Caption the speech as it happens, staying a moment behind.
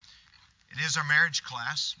It is our marriage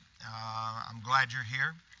class. I'm glad you're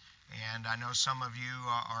here, and I know some of you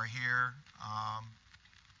are here,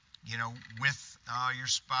 with your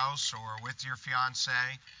spouse or with your fiance,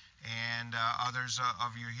 and others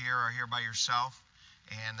of you here are here by yourself,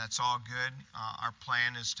 and that's all good. Our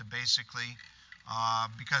plan is to basically,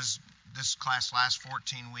 because this class lasts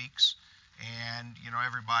 14 weeks, and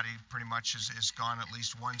everybody pretty much is gone at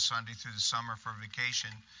least one Sunday through the summer for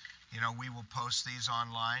vacation. We will post these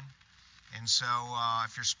online. And so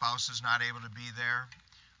if your spouse is not able to be there,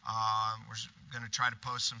 we're going to try to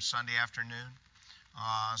post them Sunday afternoon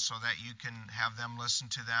so that you can have them listen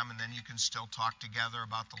to them, and then you can still talk together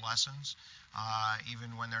about the lessons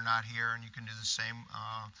even when they're not here, and you can do the same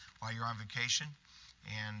while you're on vacation.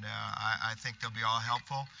 And I think they'll be all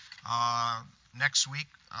helpful. Next week,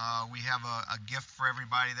 we have a gift for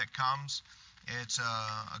everybody that comes. It's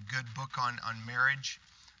a good book on marriage.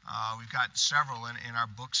 We've got several in our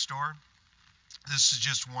bookstore. This is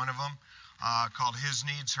just one of them, called His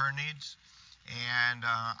Needs, Her Needs. And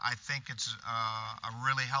I think it's a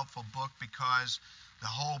really helpful book because the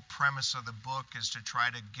whole premise of the book is to try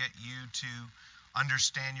to get you to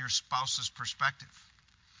understand your spouse's perspective.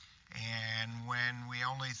 And when we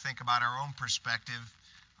only think about our own perspective,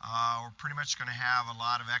 we're pretty much going to have a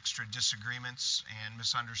lot of extra disagreements and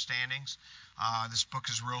misunderstandings. This book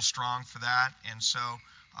is real strong for that. And so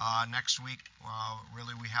next week,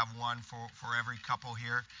 really we have one for every couple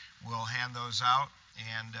here. We'll hand those out,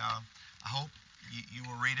 and I hope you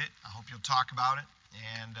will read it. I hope you'll talk about it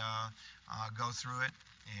and go through it,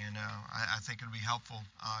 and I think it'll be helpful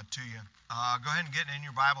to you. Go ahead and get in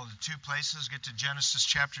your Bible to two places. Get to Genesis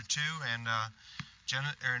chapter 2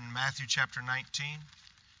 and Matthew chapter 19.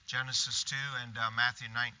 Genesis 2 and Matthew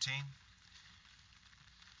 19.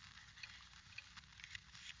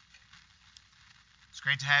 It's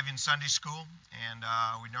great to have you in Sunday school, and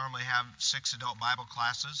we normally have 6 adult Bible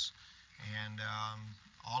classes, and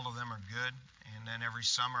all of them are good. And then every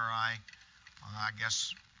summer I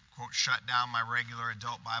guess, quote, shut down my regular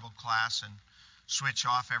adult Bible class and switch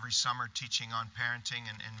off every summer teaching on parenting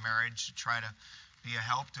and marriage to try to be a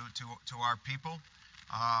help to our people.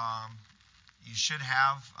 You should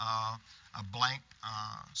have a blank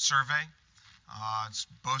survey. It's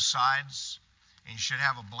both sides, and you should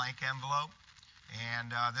have a blank envelope.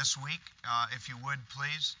 And this week, if you would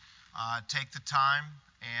please, take the time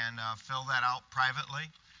and fill that out privately.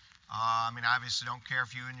 I obviously don't care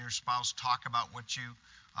if you and your spouse talk about what you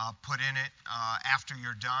put in it after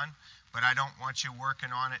you're done, but I don't want you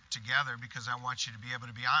working on it together because I want you to be able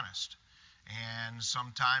to be honest. And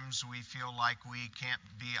sometimes we feel like we can't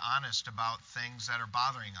be honest about things that are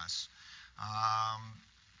bothering us.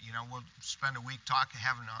 We'll spend a week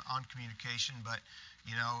having on communication, but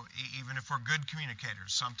even if we're good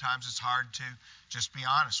communicators, sometimes it's hard to just be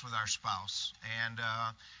honest with our spouse. And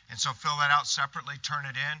so fill that out separately, turn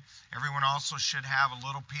it in. Everyone also should have a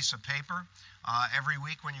little piece of paper. Every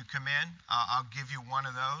week when you come in, I'll give you one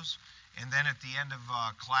of those. And then at the end of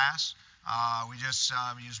class, we just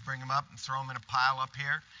bring them up and throw them in a pile up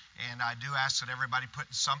here. And I do ask that everybody put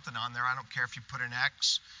something on there. I don't care if you put an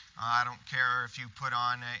X. I don't care if you put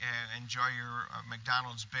on enjoy your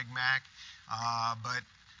McDonald's Big Mac. But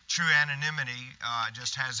true anonymity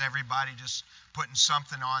just has everybody just putting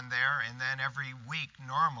something on there. And then every week,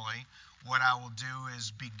 normally, what I will do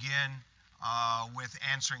is begin with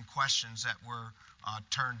answering questions that were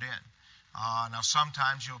turned in. Now,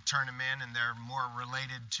 sometimes you'll turn them in and they're more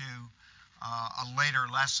related to a later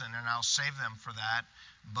lesson, and I'll save them for that.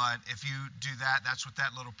 But if you do that, that's what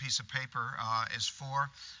that little piece of paper is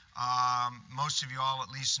for. Most of you all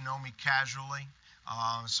at least know me casually.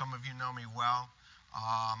 Some of you know me well.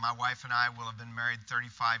 My wife and I will have been married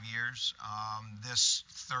 35 years this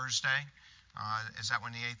Thursday. Is that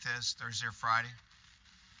when the 8th is? Thursday or Friday?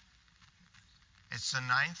 It's the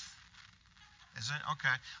 9th? Is it?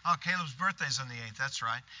 Okay. Oh, Caleb's birthday's on the 8th. That's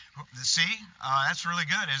right. See? That's really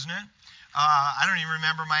good, isn't it? I don't even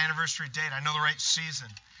remember my anniversary date. I know the right season.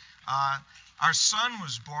 Our son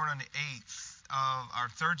was born on the 8th. Our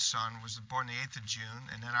third son was born the 8th of June,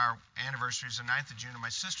 and then our anniversary is the 9th of June, and my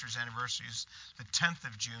sister's anniversary is the 10th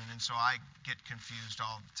of June, and so I get confused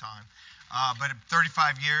all the time. But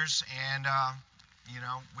 35 years, and,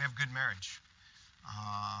 we have good marriage.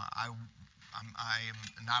 I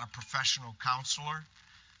am not a professional counselor,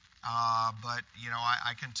 but,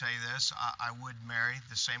 I can tell you this. I would marry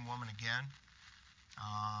the same woman again.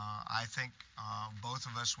 I think both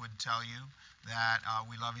of us would tell you that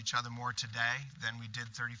we love each other more today than we did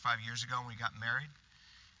 35 years ago when we got married.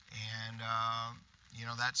 And,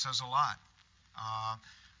 that says a lot.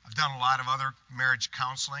 I've done a lot of other marriage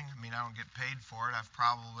counseling. I don't get paid for it. I've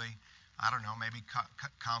probably I don't know, maybe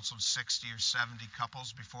counseled 60 or 70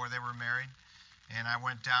 couples before they were married. And I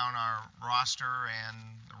went down our roster and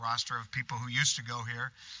the roster of people who used to go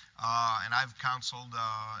here, and I've counseled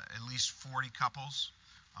at least 40 couples.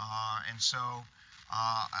 And so,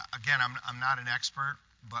 again, I'm not an expert,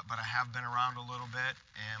 but I have been around a little bit,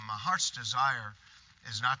 and my heart's desire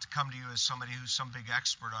is not to come to you as somebody who's some big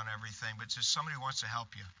expert on everything, but just somebody who wants to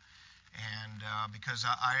help you. And because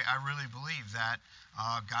I really believe that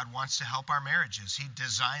God wants to help our marriages. He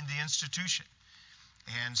designed the institution.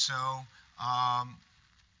 And so I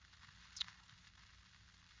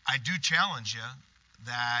do challenge you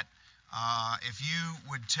that if you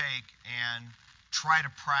would take and try to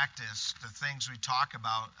practice the things we talk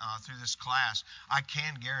about through this class, I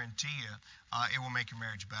can guarantee you it will make your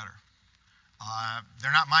marriage better.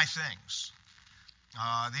 They're not my things.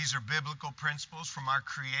 These are biblical principles from our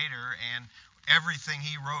Creator, and everything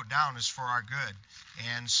He wrote down is for our good.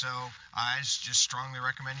 And so I just strongly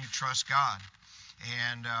recommend you trust God.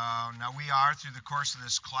 And now we are, through the course of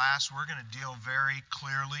this class, we're going to deal very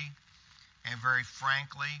clearly and very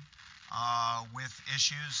frankly with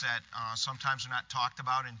issues that sometimes are not talked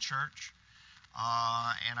about in church.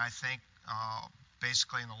 And I think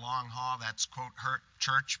basically in the long haul, that's, quote, hurt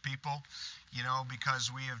church people,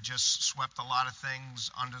 because we have just swept a lot of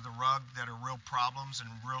things under the rug that are real problems and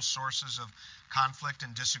real sources of conflict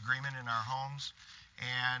and disagreement in our homes.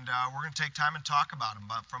 And we're going to take time and talk about them,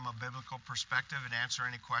 but from a biblical perspective, and answer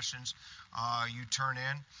any questions you turn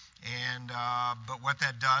in. And but what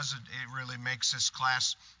that does, it really makes this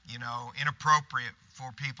class, inappropriate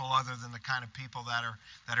for people other than the kind of people that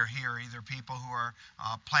are here, either people who are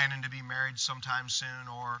planning to be married sometime soon,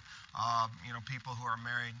 or people who are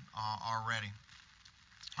married already.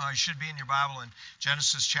 It should be in your Bible in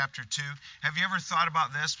Genesis chapter 2. Have you ever thought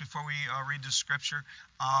about this before we read the scripture?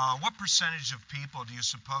 What percentage of people do you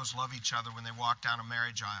suppose love each other when they walk down a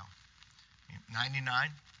marriage aisle? 99?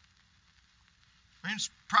 I mean, it's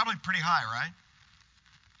probably pretty high, right?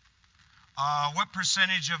 What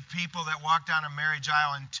percentage of people that walk down a marriage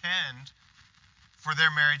aisle intend for their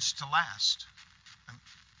marriage to last?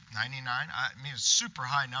 99? I mean, it's a super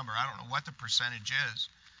high number. I don't know what the percentage is.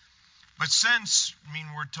 But since,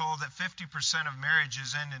 we're told that 50% of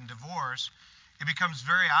marriages end in divorce, it becomes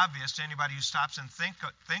very obvious to anybody who stops and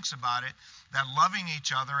thinks about it that loving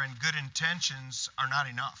each other and good intentions are not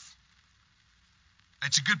enough.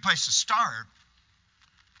 It's a good place to start,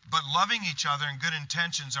 but loving each other and good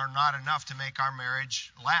intentions are not enough to make our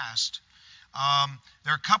marriage last.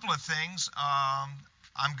 There are a couple of things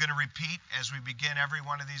I'm going to repeat as we begin every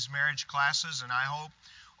one of these marriage classes, and I hope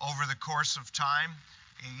over the course of time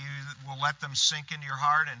you will let them sink into your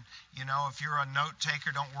heart. And if you're a note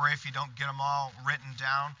taker, don't worry if you don't get them all written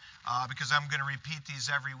down, because I'm going to repeat these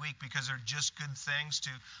every week because they're just good things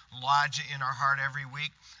to lodge in our heart every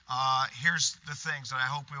week. Here's the things that I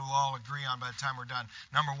hope we will all agree on by the time we're done.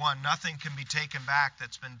 Number one, nothing can be taken back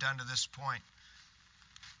that's been done to this point.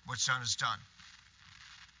 What's done is done.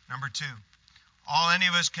 Number two, all any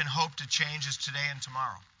of us can hope to change is today and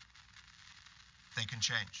tomorrow. They can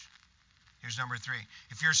change. Here's number three.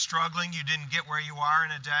 If you're struggling, you didn't get where you are in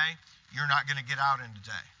a day, you're not going to get out in a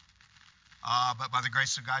day. But by the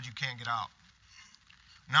grace of God, you can get out.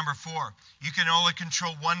 Number four, you can only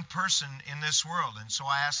control one person in this world. And so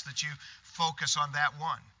I ask that you focus on that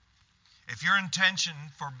one. If your intention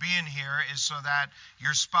for being here is so that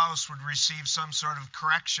your spouse would receive some sort of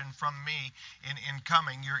correction from me in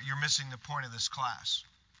coming, you're missing the point of this class.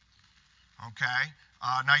 Okay?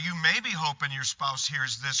 Now, you may be hoping your spouse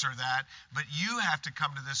hears this or that, but you have to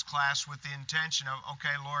come to this class with the intention of,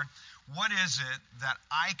 okay, Lord, what is it that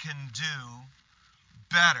I can do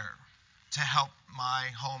better to help my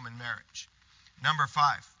home and marriage? Number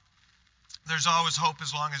five, there's always hope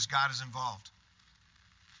as long as God is involved.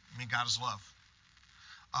 God is love.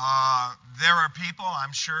 There are people,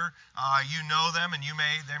 I'm sure, you know them, and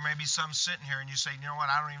there may be some sitting here and you say, you know what,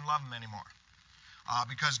 I don't even love them anymore.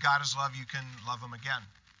 Because God is love, you can love them again.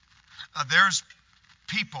 There's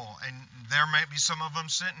people, and there may be some of them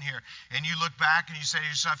sitting here, and you look back and you say to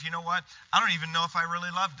yourself, you know what? I don't even know if I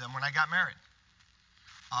really loved them when I got married.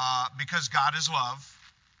 Because God is love,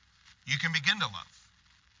 you can begin to love.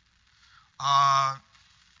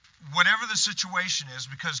 Whatever the situation is,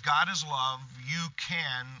 because God is love, you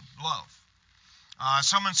can love.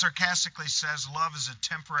 Someone sarcastically says love is a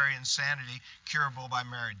temporary insanity curable by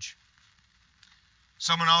marriage.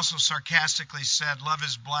 Someone also sarcastically said, love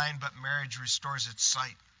is blind, but marriage restores its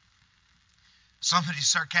sight. Somebody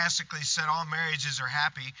sarcastically said, all marriages are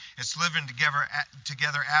happy. It's living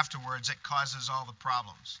together afterwards that causes all the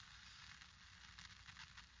problems.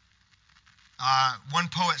 One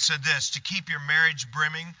poet said this: to keep your marriage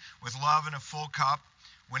brimming with love in a full cup.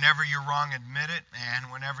 Whenever you're wrong, admit it,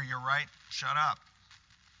 and whenever you're right, shut up.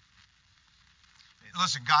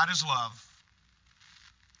 Listen, God is love,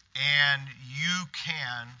 and you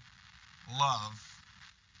can love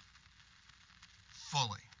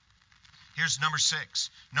fully. Here's number 6.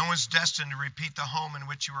 No one's destined to repeat the home in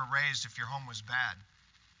which you were raised if your home was bad.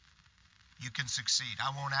 You can succeed.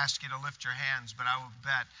 I won't ask you to lift your hands, but I will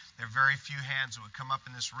bet there are very few hands that would come up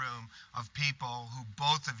in this room of people who,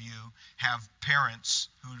 both of you, have parents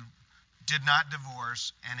who did not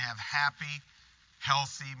divorce and have happy,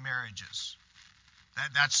 healthy marriages.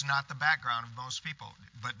 That's not the background of most people.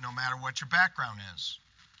 But no matter what your background is,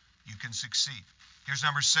 you can succeed. Here's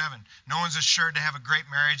number 7. No one's assured to have a great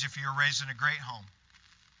marriage if you were raised in a great home.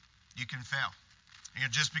 You can fail.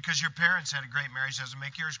 Just because your parents had a great marriage doesn't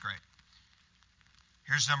make yours great.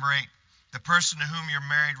 Here's number 8. The person to whom you're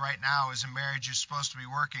married right now is a marriage you're supposed to be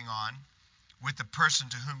working on with the person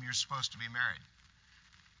to whom you're supposed to be married.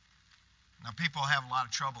 Now, people have a lot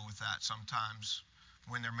of trouble with that sometimes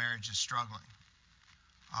when their marriage is struggling.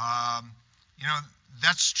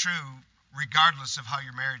 That's true regardless of how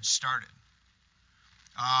your marriage started.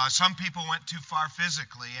 Some people went too far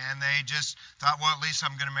physically and they just thought, well, at least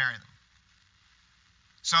I'm going to marry them.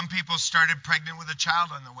 Some people started pregnant with a child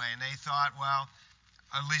on the way and they thought, well,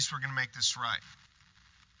 at least we're going to make this right.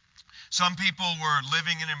 Some people were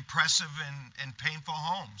living in impressive and painful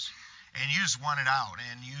homes, and you just wanted out,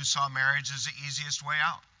 and you saw marriage as the easiest way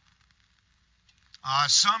out.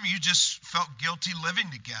 Some you just felt guilty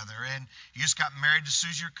living together, and you just got married to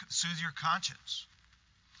soothe your conscience.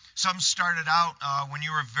 Some started out when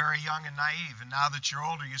you were very young and naive, and now that you're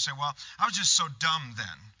older, you say, well, I was just so dumb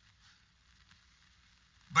then.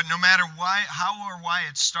 But no matter how or why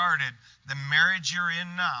it started, the marriage you're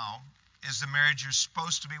in now is the marriage you're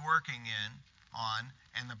supposed to be working on,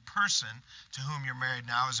 and the person to whom you're married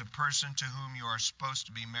now is a person to whom you are supposed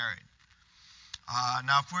to be married.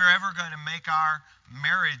 Now, if we're ever going to make our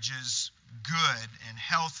marriages good and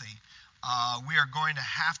healthy, we are going to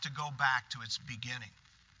have to go back to its beginning.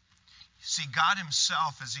 See, God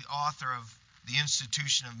himself is the author of the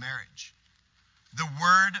institution of marriage. The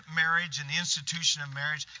word marriage and the institution of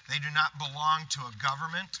marriage, they do not belong to a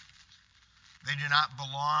government. They do not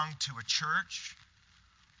belong to a church.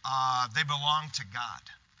 They belong to God.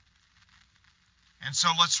 And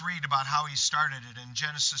so let's read about how he started it in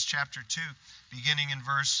Genesis chapter 2, beginning in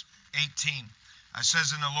verse 18. It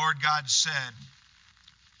says, and the Lord God said,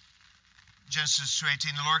 Genesis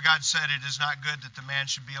 2:18, the Lord God said, it is not good that the man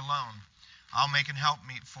should be alone. I'll make an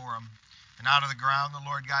helpmeet for him. And out of the ground the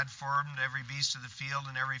Lord God formed every beast of the field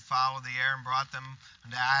and every fowl of the air, and brought them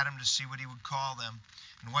unto Adam to see what he would call them.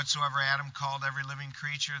 And whatsoever Adam called every living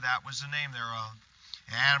creature, that was the name thereof.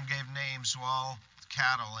 And Adam gave names to all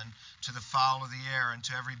cattle, and to the fowl of the air, and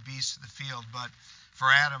to every beast of the field. But for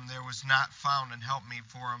Adam there was not found an helpmeet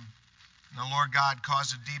for him. And the Lord God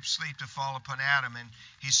caused a deep sleep to fall upon Adam, and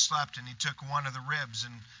he slept, and he took one of the ribs,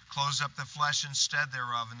 and closed up the flesh instead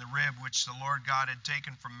thereof. And the rib which the Lord God had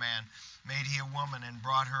taken from man made he a woman, and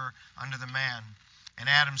brought her unto the man. And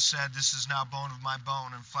Adam said, this is now bone of my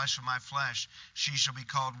bone, and flesh of my flesh. She shall be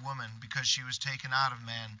called woman, because she was taken out of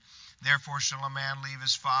man. Therefore shall a man leave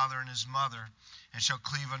his father and his mother, and shall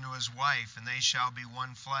cleave unto his wife, and they shall be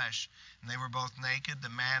one flesh. And they were both naked, the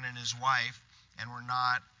man and his wife, and were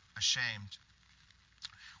not ashamed.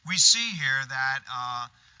 We see here that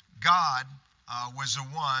God was the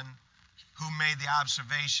one who made the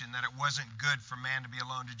observation that it wasn't good for man to be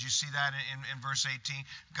alone. Did you see that in verse 18?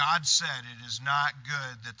 God said it is not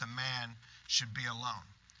good that the man should be alone.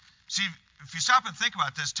 See, if you stop and think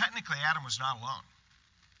about this, technically Adam was not alone.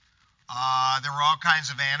 There were all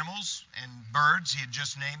kinds of animals and birds. He had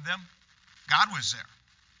just named them. God was there.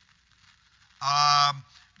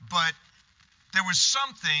 But there was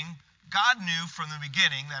something God knew from the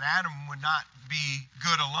beginning, that Adam would not be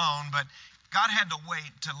good alone, but God had to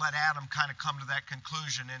wait to let Adam kind of come to that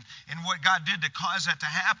conclusion. And what God did to cause that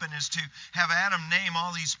to happen is to have Adam name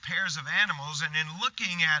all these pairs of animals. And in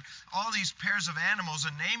looking at all these pairs of animals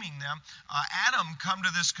and naming them, Adam come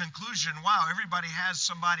to this conclusion, wow, everybody has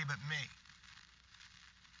somebody but me.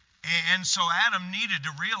 And so Adam needed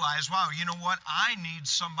to realize, wow, you know what? I need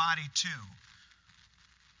somebody too.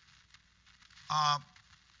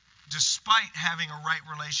 Despite having a right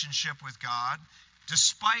relationship with God,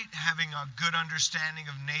 despite having a good understanding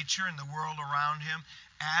of nature and the world around him,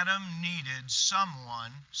 Adam needed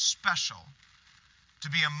someone special to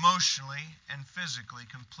be emotionally and physically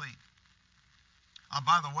complete.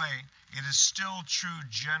 By the way, it is still true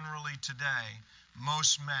generally today,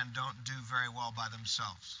 most men don't do very well by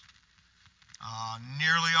themselves.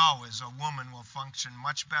 Nearly always, a woman will function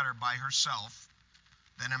much better by herself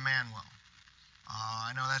than a man will.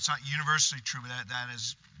 I know that's not universally true, but that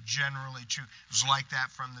is generally true. It was like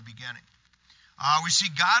that from the beginning. We see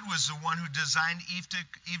God was the one who designed Eve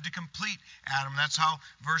to complete Adam. That's how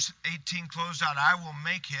verse 18 closed out. I will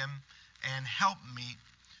make him and helpmeet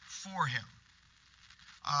for him.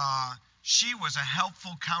 She was a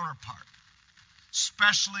helpful counterpart,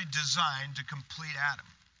 specially designed to complete Adam.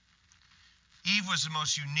 Eve was the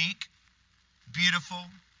most unique, beautiful,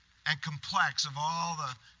 and complex of all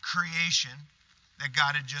the creation that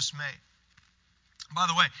God had just made. By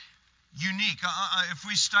the way, unique. If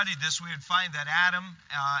we studied this, we would find that Adam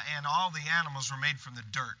and all the animals were made from the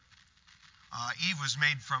dirt. Eve was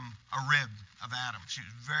made from a rib of Adam. She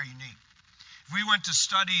was very unique. If we went to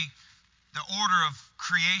study the order of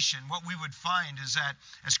creation, what we would find is that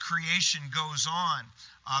as creation goes on,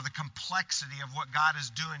 the complexity of what God is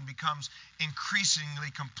doing becomes increasingly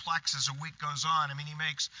complex as a week goes on. I mean, he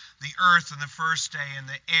makes the earth on the first day, and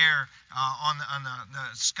the air on the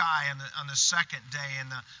sky on the second day, and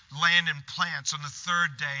the land and plants on the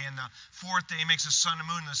third day, and the fourth day he makes the sun, the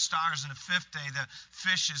moon, and the stars, and the fifth day the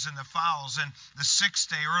fishes and the fowls, and the sixth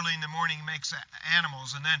day early in the morning he makes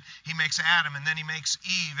animals, and then he makes Adam, and then he makes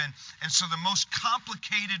Eve, and so the most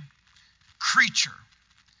complicated creature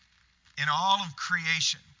in all of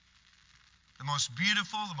creation, the most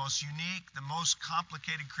beautiful, the most unique, the most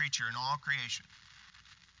complicated creature in all creation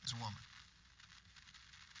is a woman.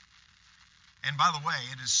 And by the way,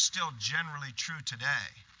 it is still generally true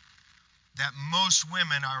today that most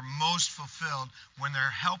women are most fulfilled when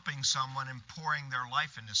they're helping someone and pouring their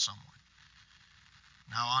life into someone.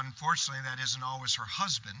 Now, unfortunately, that isn't always her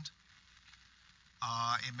husband.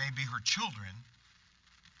 It may be her children.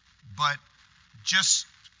 But just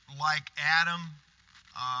like Adam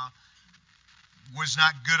was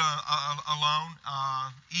not good alone,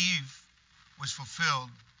 Eve was fulfilling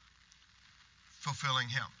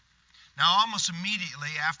him. Now, almost immediately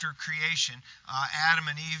after creation, Adam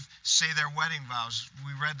and Eve say their wedding vows.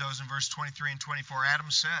 We read those in verse 23 and 24.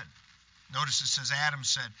 Adam said, notice it says, Adam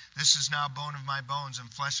said, "This is now bone of my bones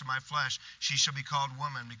and flesh of my flesh. She shall be called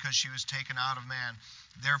woman, because she was taken out of man.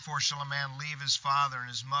 Therefore shall a man leave his father and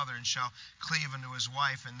his mother, and shall cleave unto his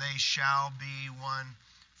wife, and they shall be one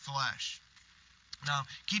flesh." Now,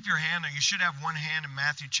 keep your hand there. You should have one hand in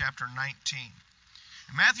Matthew chapter 19.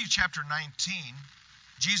 In Matthew chapter 19,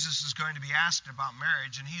 Jesus is going to be asked about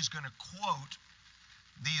marriage, and he's going to quote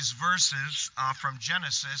these verses from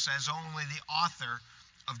Genesis as only the author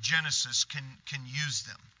of Genesis can use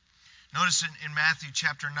them. Notice in Matthew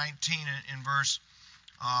chapter 19 in verse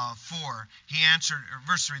 4, he answered,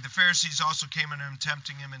 verse 3, the Pharisees also came unto him,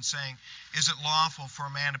 tempting him, and saying, "Is it lawful for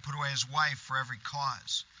a man to put away his wife for every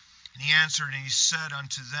cause?" And he answered, and he said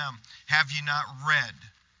unto them, "Have ye not read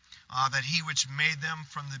that he which made them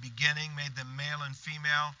from the beginning made them male and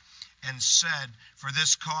female, and said, For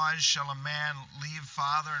this cause shall a man leave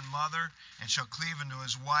father and mother, and shall cleave unto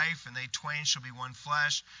his wife, and they twain shall be one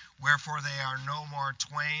flesh. Wherefore they are no more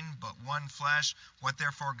twain, but one flesh. What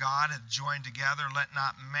therefore God hath joined together, let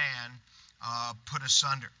not man put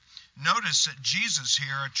asunder." Notice that Jesus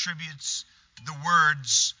here attributes the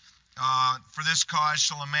words, "For this cause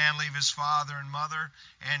shall a man leave his father and mother,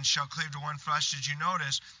 and shall cleave to one flesh." Did you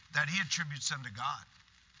notice that he attributes them to God?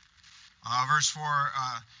 Verse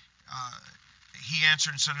 4, he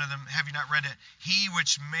answered and said unto them, "Have you not read it? He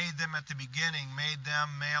which made them at the beginning made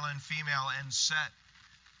them male and female, and said."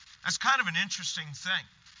 That's kind of an interesting thing.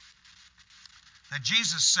 That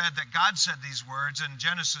Jesus said that God said these words, and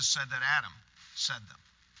Genesis said that Adam said them.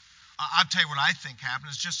 I'll tell you what I think happened.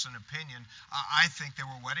 It's just an opinion. I think they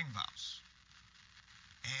were wedding vows.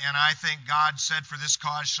 And I think God said, "For this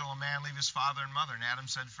cause shall a man leave his father and mother." And Adam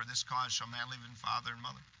said, "For this cause shall a man leave his father and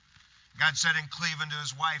mother." God said, "And cleave unto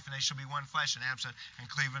his wife, and they shall be one flesh." And Adam said, "And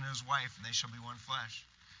cleave unto his wife, and they shall be one flesh."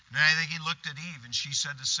 And I think he looked at Eve, and she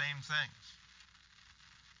said the same thing.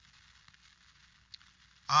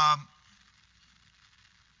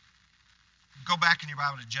 Go back in your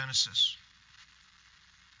Bible to Genesis.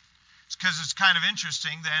 It's because it's kind of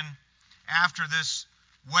interesting. Then, after this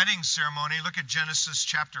wedding ceremony, look at Genesis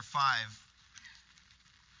chapter 5,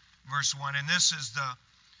 verse 1. "And this is the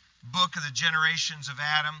book of the generations of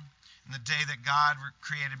Adam. In the day that God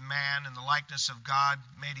created man, in the likeness of God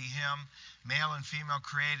made he him. Male and female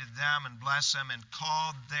created them, and blessed them, and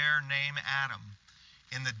called their name Adam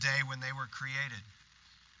in the day when they were created."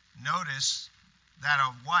 Notice that a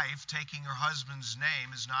wife taking her husband's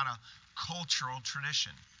name is not a cultural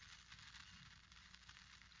tradition.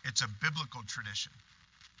 It's a biblical tradition.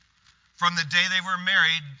 From the day they were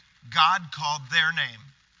married, God called their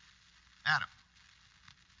name. Adam.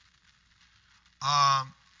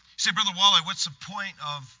 You say, Brother Wally, what's the point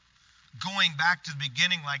of going back to the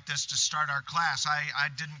beginning like this to start our class? I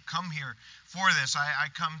didn't come here for this. I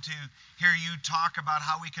come to hear you talk about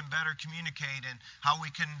how we can better communicate and how we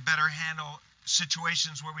can better handle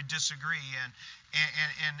situations where we disagree and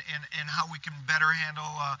how we can better handle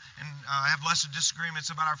and have less of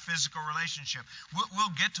disagreements about our physical relationship.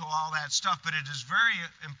 We'll get to all that stuff, but it is very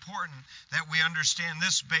important that we understand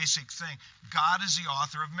this basic thing. God is the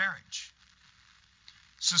author of marriage.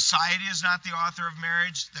 Society is not the author of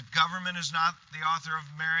marriage. The government is not the author of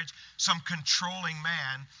marriage. Some controlling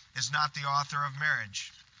man is not the author of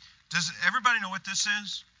marriage. Does everybody know what this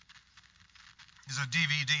is? It's a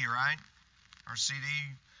DVD, right? Or CD,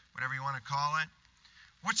 whatever you want to call it.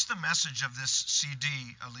 What's the message of this CD,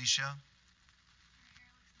 Alicia?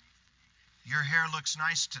 Your hair looks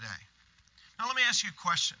nice today. Now let me ask you a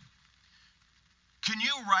question. Can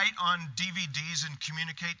you write on DVDs and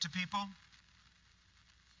communicate to people?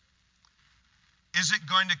 Is it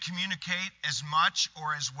going to communicate as much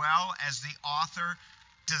or as well as the author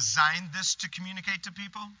designed this to communicate to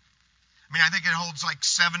people? I mean, I think it holds like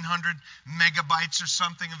 700 megabytes or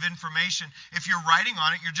something of information. If you're writing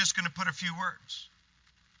on it, you're just going to put a few words.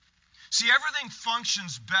 See, everything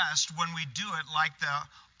functions best when we do it like the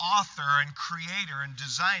author and creator and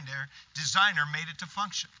designer made it to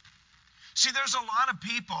function. See, there's a lot of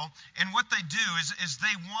people, and what they do is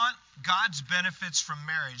they want God's benefits from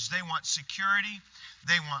marriage. They want security,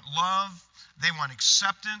 they want love, they want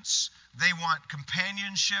acceptance, they want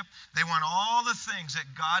companionship, they want all the things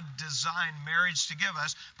that God designed marriage to give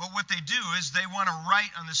us, but what they do is they want to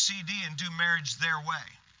write on the CD and do marriage their way.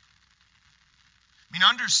 I mean,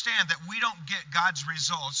 understand that we don't get God's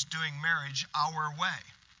results doing marriage our way.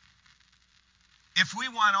 If we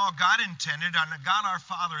want all God intended, and God our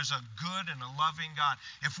Father is a good and a loving God,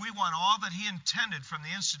 if we want all that He intended from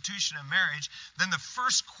the institution of marriage, then the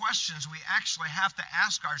first questions we actually have to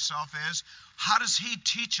ask ourselves is, how does He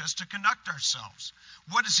teach us to conduct ourselves?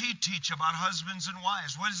 What does He teach about husbands and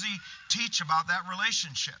wives? What does He teach about that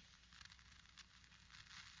relationship?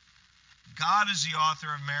 God is the author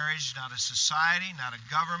of marriage, not a society, not a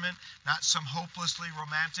government, not some hopelessly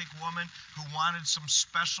romantic woman who wanted some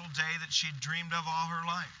special day that she'd dreamed of all her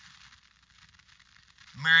life.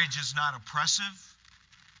 Marriage is not oppressive.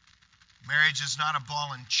 Marriage is not a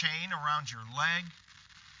ball and chain around your leg.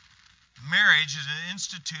 Marriage is an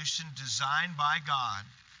institution designed by God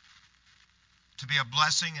to be a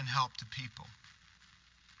blessing and help to people.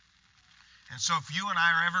 And so if you and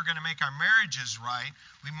I are ever going to make our marriages right,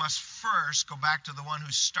 we must first go back to the one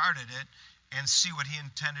who started it and see what He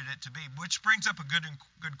intended it to be. Which brings up a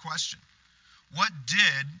good question. What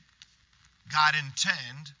did God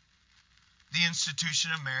intend the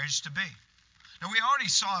institution of marriage to be? Now, we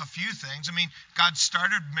already saw a few things. I mean, God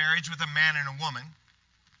started marriage with a man and a woman.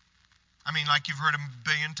 I mean, like you've heard a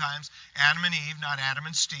billion times, Adam and Eve, not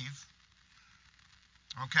Adam and Steve.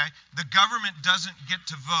 Okay? The government doesn't get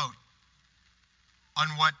to vote on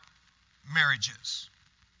what marriage is.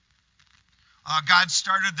 God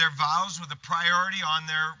started their vows with a priority on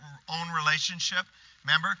their own relationship.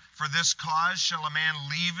 Remember, for this cause shall a man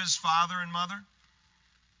leave his father and mother?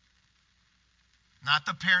 Not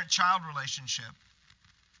the parent-child relationship.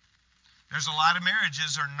 There's a lot of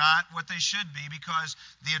marriages are not what they should be because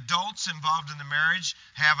the adults involved in the marriage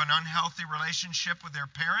have an unhealthy relationship with their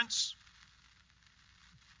parents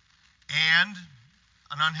and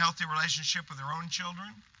an unhealthy relationship with their own children.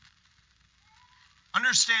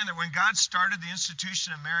 Understand that when God started the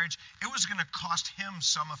institution of marriage, it was going to cost Him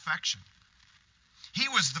some affection. He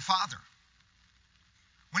was the father.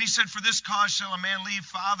 When He said, for this cause shall a man leave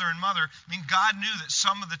father and mother, I mean, God knew that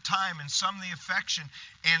some of the time and some of the affection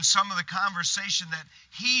and some of the conversation that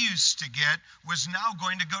He used to get was now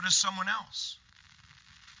going to go to someone else.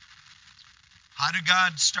 How did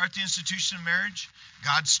God start the institution of marriage?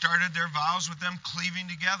 God started their vows with them cleaving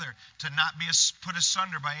together to not be put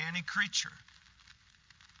asunder by any creature.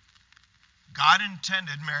 God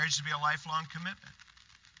intended marriage to be a lifelong commitment.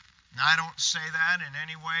 Now, I don't say that in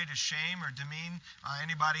any way to shame or demean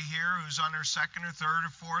anybody here who's on their second or third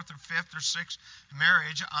or fourth or fifth or sixth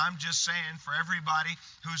marriage. I'm just saying for everybody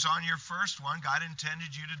who's on your first one, God intended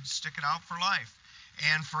you to stick it out for life.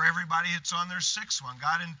 And for everybody that's on their sixth one,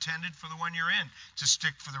 God intended for the one you're in to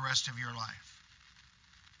stick for the rest of your life.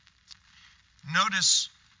 Notice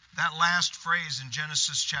that last phrase in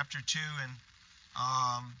Genesis chapter 2 and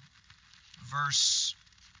verse,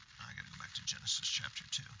 I got to go back to Genesis chapter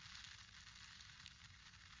 2.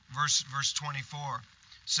 Verse 24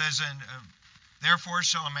 says, and therefore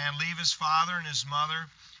shall a man leave his father and his mother,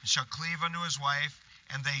 and shall cleave unto his wife,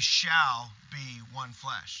 and they shall be one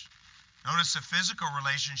flesh. Notice the physical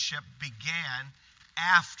relationship began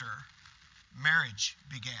after marriage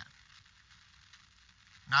began,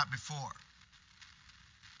 not before.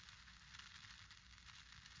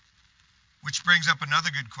 Which brings up another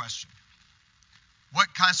good question.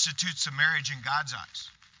 What constitutes a marriage in God's eyes?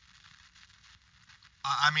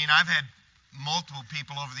 I mean, I've had multiple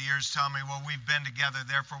people over the years tell me, well, we've been together,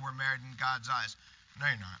 therefore we're married in God's eyes. No,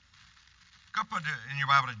 you're not. Go put it in your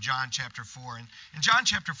Bible to John chapter 4. And in John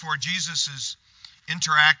chapter 4, Jesus is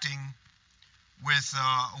interacting with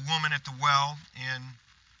a woman at the well in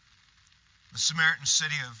the Samaritan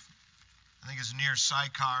city of, I think it's near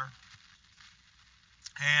Sychar.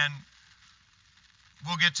 And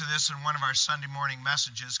we'll get to this in one of our Sunday morning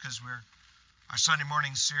messages because our Sunday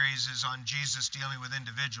morning series is on Jesus dealing with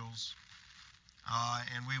individuals.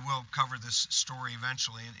 And we will cover this story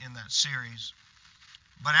eventually in that series.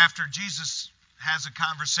 But after Jesus has a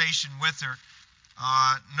conversation with her,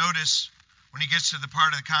 notice when he gets to the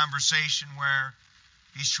part of the conversation where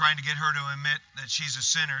he's trying to get her to admit that she's a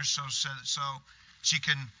sinner so she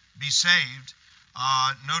can be saved,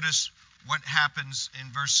 notice what happens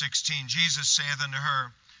in verse 16. Jesus saith unto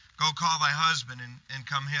her, Go call thy husband and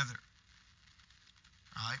come hither.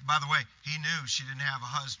 By the way, he knew she didn't have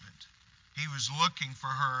a husband. He was looking for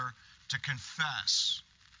her to confess.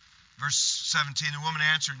 Verse 17, the woman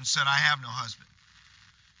answered and said, I have no husband.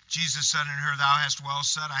 Jesus said unto her, Thou hast well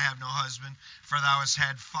said, I have no husband, for thou hast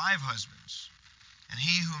had 5 husbands, and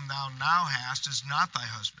he whom thou now hast is not thy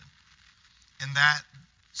husband. And that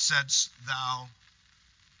saidst thou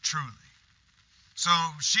truly. So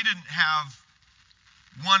she didn't have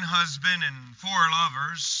one husband and 4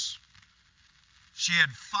 lovers. She had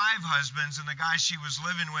 5 husbands, and the guy she was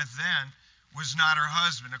living with then was not her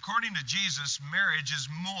husband. According to Jesus, marriage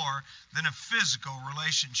is more than a physical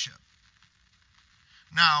relationship.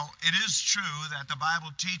 Now, it is true that the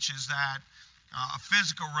Bible teaches that a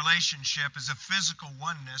physical relationship is a physical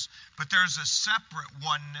oneness, but there's a separate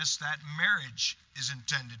oneness that marriage is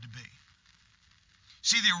intended to be.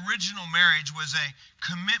 See, the original marriage was a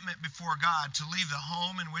commitment before God to leave the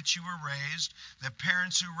home in which you were raised, the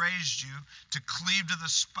parents who raised you, to cleave to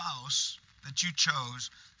the spouse that you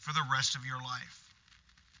chose for the rest of your life.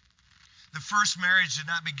 The first marriage did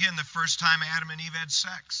not begin the first time Adam and Eve had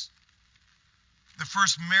sex. The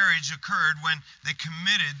first marriage occurred when they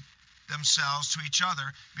committed themselves to each other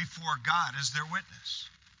before God as their witness.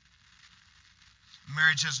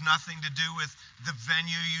 Marriage has nothing to do with the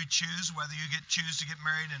venue you choose, whether you choose to get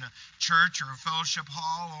married in a church or a fellowship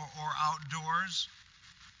hall or outdoors.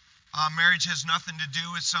 Marriage has nothing to do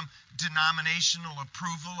with some denominational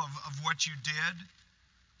approval of what you did.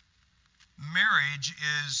 Marriage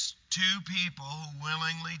is 2 people who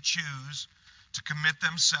willingly choose to commit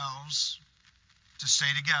themselves to stay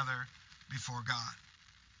together before God.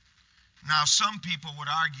 Now, some people would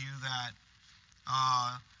argue that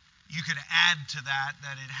you could add to that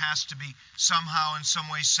it has to be somehow in some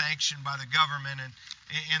way sanctioned by the government,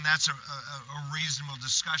 and that's a reasonable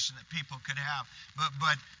discussion that people could have.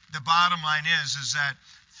 But the bottom line is that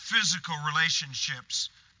physical relationships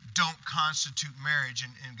don't constitute marriage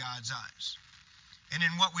in God's eyes. And in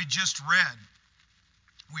what we just read,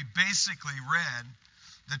 we basically read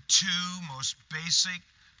the 2 most basic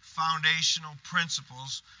foundational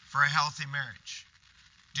principles for a healthy marriage.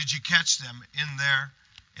 Did you catch them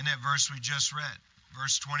in that verse we just read?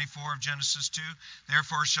 Verse 24 of Genesis 2,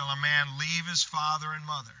 Therefore shall a man leave his father and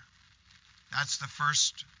mother. That's the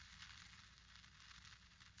first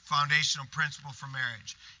foundational principle for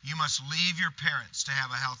marriage. You must leave your parents to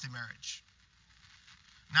have a healthy marriage.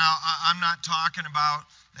 Now, I'm not talking about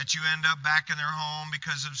that you end up back in their home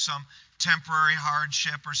because of some temporary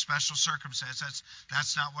hardship or special circumstance.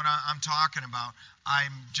 That's not what I'm talking about.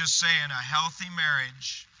 I'm just saying a healthy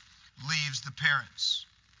marriage leaves the parents.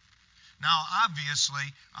 Now, obviously,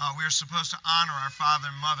 we're supposed to honor our father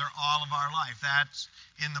and mother all of our life. That's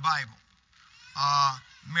in the Bible.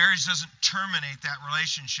 Marriage doesn't terminate that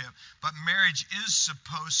relationship, but marriage is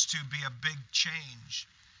supposed to be a big change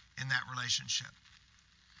in that relationship.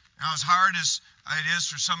 Now, as hard as it is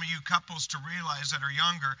for some of you couples to realize that are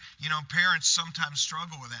younger, parents sometimes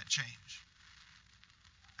struggle with that change.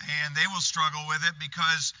 And they will struggle with it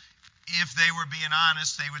because if they were being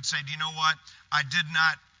honest, they would say, do you know what? I did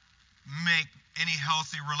not make any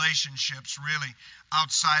healthy relationships really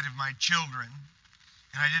outside of my children.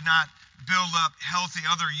 And I did not build up healthy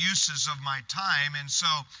other uses of my time. And so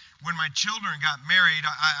when my children got married,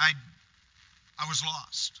 I was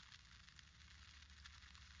lost.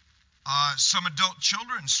 Some adult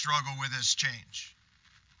children struggle with this change.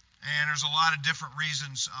 And there's a lot of different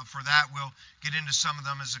reasons for that. We'll get into some of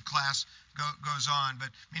them as the class goes on.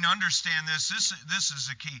 But understand this. This is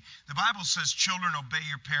the key. The Bible says, children, obey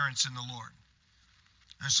your parents in the Lord.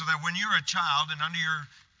 And so that when you're a child and under your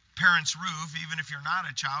parents' roof, even if you're not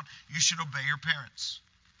a child, you should obey your parents.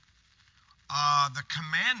 The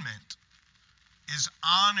commandment is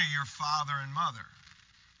honor your father and mother.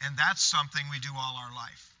 And that's something we do all our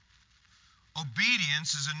life.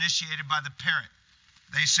 Obedience is initiated by the parent.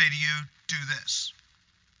 They say to you, do this.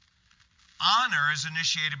 Honor is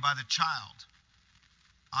initiated by the child.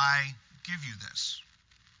 I give you this.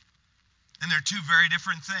 And they're two very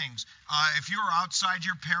different things. If you're outside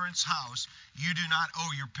your parents' house, you do not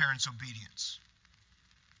owe your parents obedience.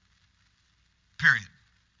 Period.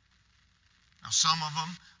 Now, some of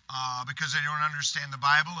them, because they don't understand the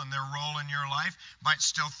Bible and their role in your life, might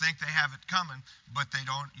still think they have it coming, but they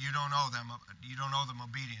don't. You don't owe them. You don't owe them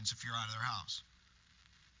obedience if you're out of their house.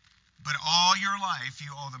 But all your life, you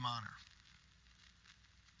owe them honor.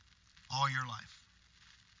 All your life.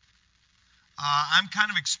 I'm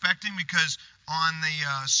kind of expecting, because on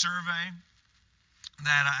the survey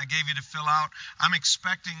that I gave you to fill out, I'm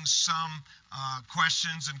expecting some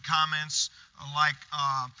questions and comments like,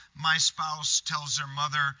 my spouse tells their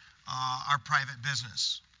mother our private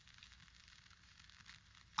business.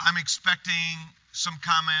 I'm expecting some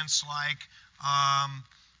comments like,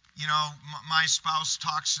 my spouse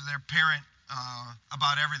talks to their parent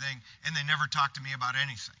about everything, and they never talk to me about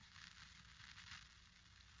anything.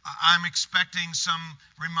 I'm expecting some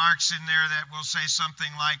remarks in there that will say something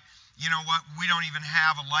like, you know what, we don't even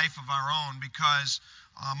have a life of our own because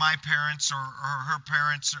my parents or her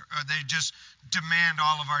parents, they just demand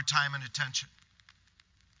all of our time and attention.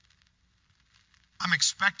 I'm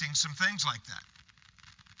expecting some things like that.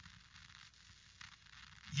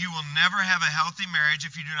 You will never have a healthy marriage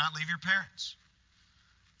if you do not leave your parents.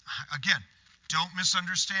 Again, don't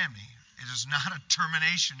misunderstand me. It is not a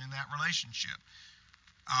termination in that relationship.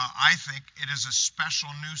 I think it is a special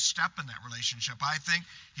new step in that relationship. I think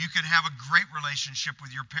you could have a great relationship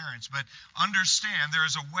with your parents, but understand there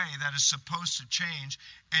is a way that is supposed to change,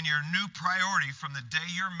 and your new priority from the day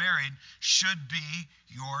you're married should be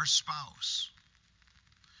your spouse.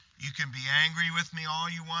 You can be angry with me all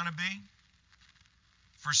you want to be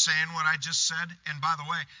for saying what I just said, and by the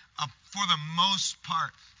way, for the most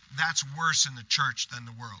part, that's worse in the church than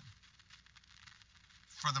the world.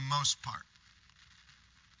 For the most part.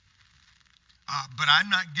 But I'm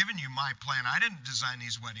not giving you my plan. I didn't design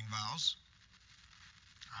these wedding vows.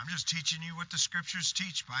 I'm just teaching you what the scriptures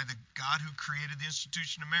teach by the God who created the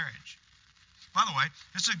institution of marriage. By the way,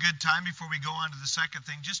 it's a good time before we go on to the second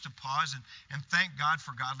thing just to pause and thank God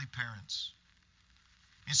for godly parents.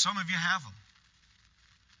 And some of you have them.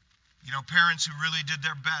 Parents who really did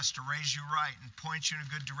their best to raise you right and point you in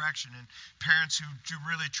a good direction, and parents who do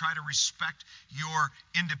really try to respect your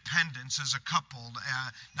independence as a couple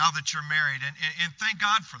now that you're married, and thank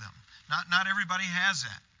God for them. Not everybody has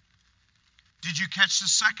that. Did you catch the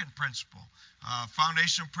second principle?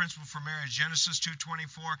 Foundational principle for marriage, Genesis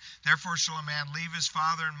 2:24. Therefore shall a man leave his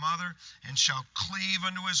father and mother, and shall cleave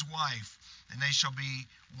unto his wife, and they shall be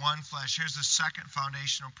one flesh. Here's the second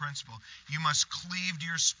foundational principle. You must cleave to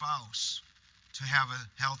your spouse to have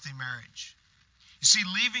a healthy marriage. You see,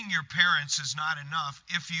 leaving your parents is not enough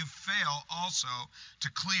if you fail also to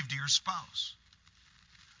cleave to your spouse.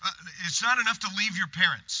 It's not enough to leave your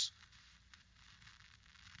parents.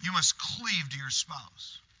 You must cleave to your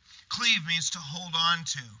spouse. Cleave means to hold on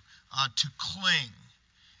to cling.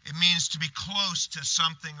 It means to be close to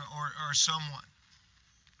something or someone.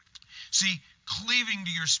 See, cleaving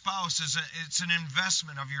to your spouse it's an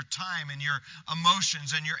investment of your time and your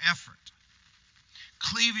emotions and your effort.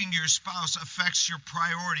 Cleaving to your spouse affects your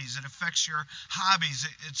priorities. It affects your hobbies.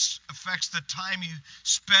 It affects the time you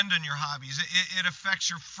spend on your hobbies. It affects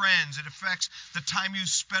your friends. It affects the time you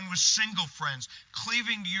spend with single friends.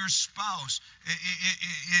 Cleaving to your spouse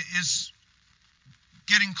is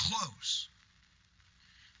getting close.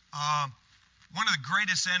 One of the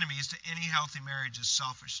greatest enemies to any healthy marriage is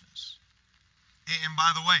selfishness. And by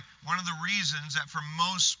the way, one of the reasons that for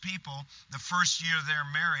most people, the first year of their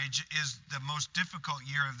marriage is the most difficult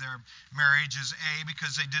year of their marriage is A,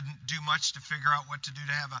 because they didn't do much to figure out what to do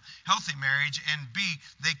to have a healthy marriage, and B,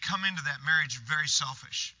 they come into that marriage very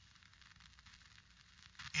selfish.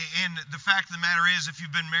 And the fact of the matter is, if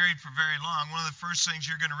you've been married for very long, one of the first things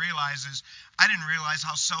you're going to realize is, I didn't realize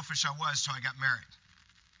how selfish I was till I got married.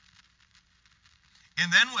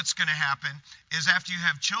 And then what's going to happen is after you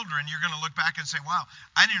have children, you're going to look back and say, wow,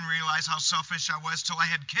 I didn't realize how selfish I was till I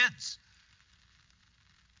had kids.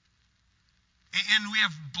 And we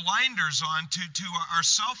have blinders on to our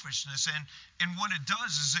selfishness, and what it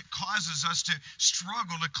does is it causes us to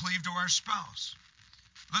struggle to cleave to our spouse.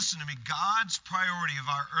 Listen to me, God's priority of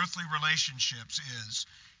our earthly relationships is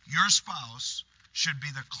your spouse should be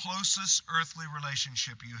the closest earthly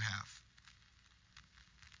relationship you have.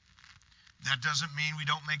 That doesn't mean we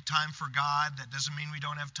don't make time for God. That doesn't mean we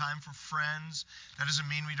don't have time for friends. That doesn't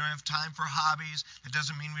mean we don't have time for hobbies. That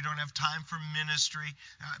doesn't mean we don't have time for ministry.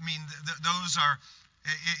 I mean, those are,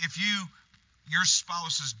 if your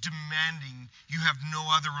spouse is demanding you have no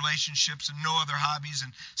other relationships and no other hobbies and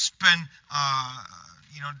spend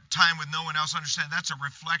time with no one else, understand that's a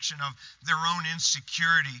reflection of their own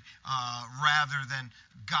insecurity rather than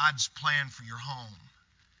God's plan for your home.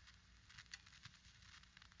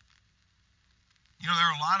 There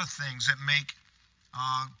are a lot of things that make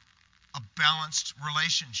a balanced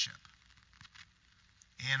relationship.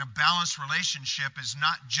 And a balanced relationship is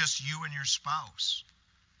not just you and your spouse.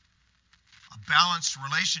 A balanced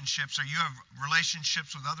relationships are you have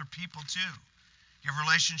relationships with other people too. You have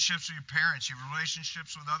relationships with your parents. You have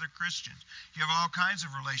relationships with other Christians. You have all kinds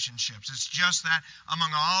of relationships. It's just that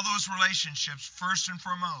among all those relationships, first and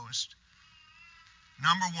foremost,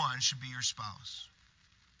 number one should be your spouse.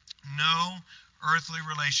 No earthly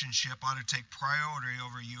relationship ought to take priority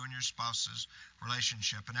over you and your spouse's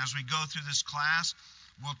relationship. And as we go through this class,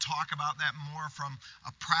 we'll talk about that more from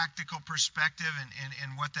a practical perspective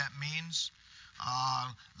and what that means.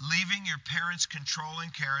 Leaving your parents' control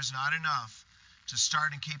and care is not enough to start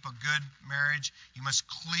and keep a good marriage. You must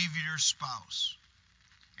cleave to your spouse.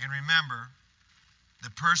 And remember, the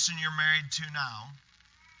person you're married to now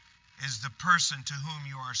is the person to whom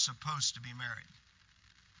you are supposed to be married.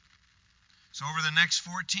 So over the next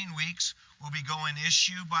 14 weeks, we'll be going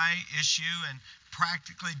issue by issue and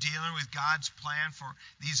practically dealing with God's plan for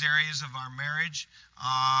these areas of our marriage.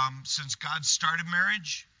 Since God started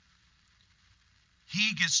marriage,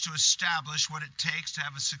 He gets to establish what it takes to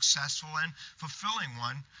have a successful and fulfilling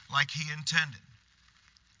one like He intended.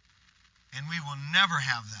 And we will never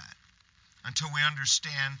have that until we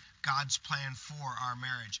understand God's plan for our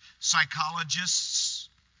marriage. Psychologists,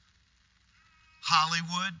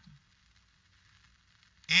 Hollywood,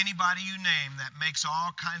 anybody you name that makes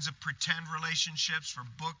all kinds of pretend relationships for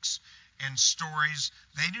books and stories,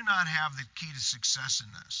 they do not have the key to success in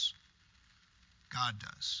this. God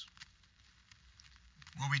does.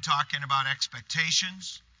 We'll be talking about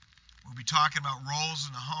expectations. We'll be talking about roles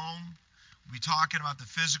in the home. We'll be talking about the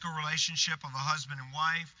physical relationship of a husband and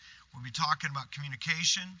wife. We'll be talking about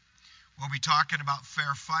communication. We'll be talking about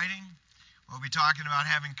fair fighting. We'll be talking about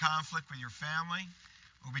having conflict with your family.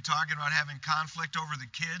 We'll be talking about having conflict over the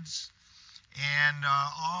kids and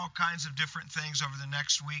all kinds of different things over the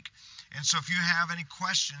next week. And so if you have any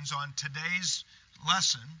questions on today's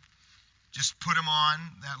lesson, just put them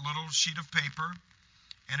on that little sheet of paper.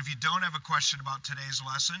 And if you don't have a question about today's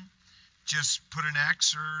lesson, just put an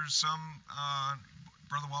X or some,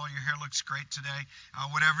 Brother Waller, your hair looks great today,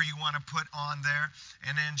 whatever you want to put on there,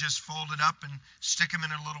 and then just fold it up and stick them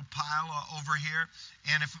in a little pile over here.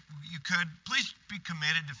 And if you could, please be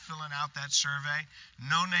committed to filling out that survey.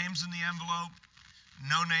 No names in the envelope,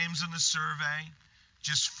 no names in the survey.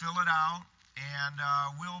 Just fill it out, and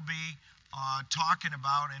we'll be talking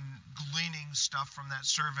about and gleaning stuff from that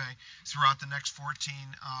survey throughout the next 14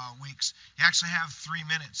 weeks. You actually have 3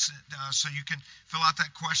 minutes, so you can fill out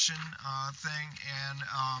that question thing and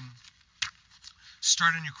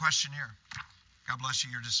start in your questionnaire. God bless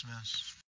you. You're dismissed.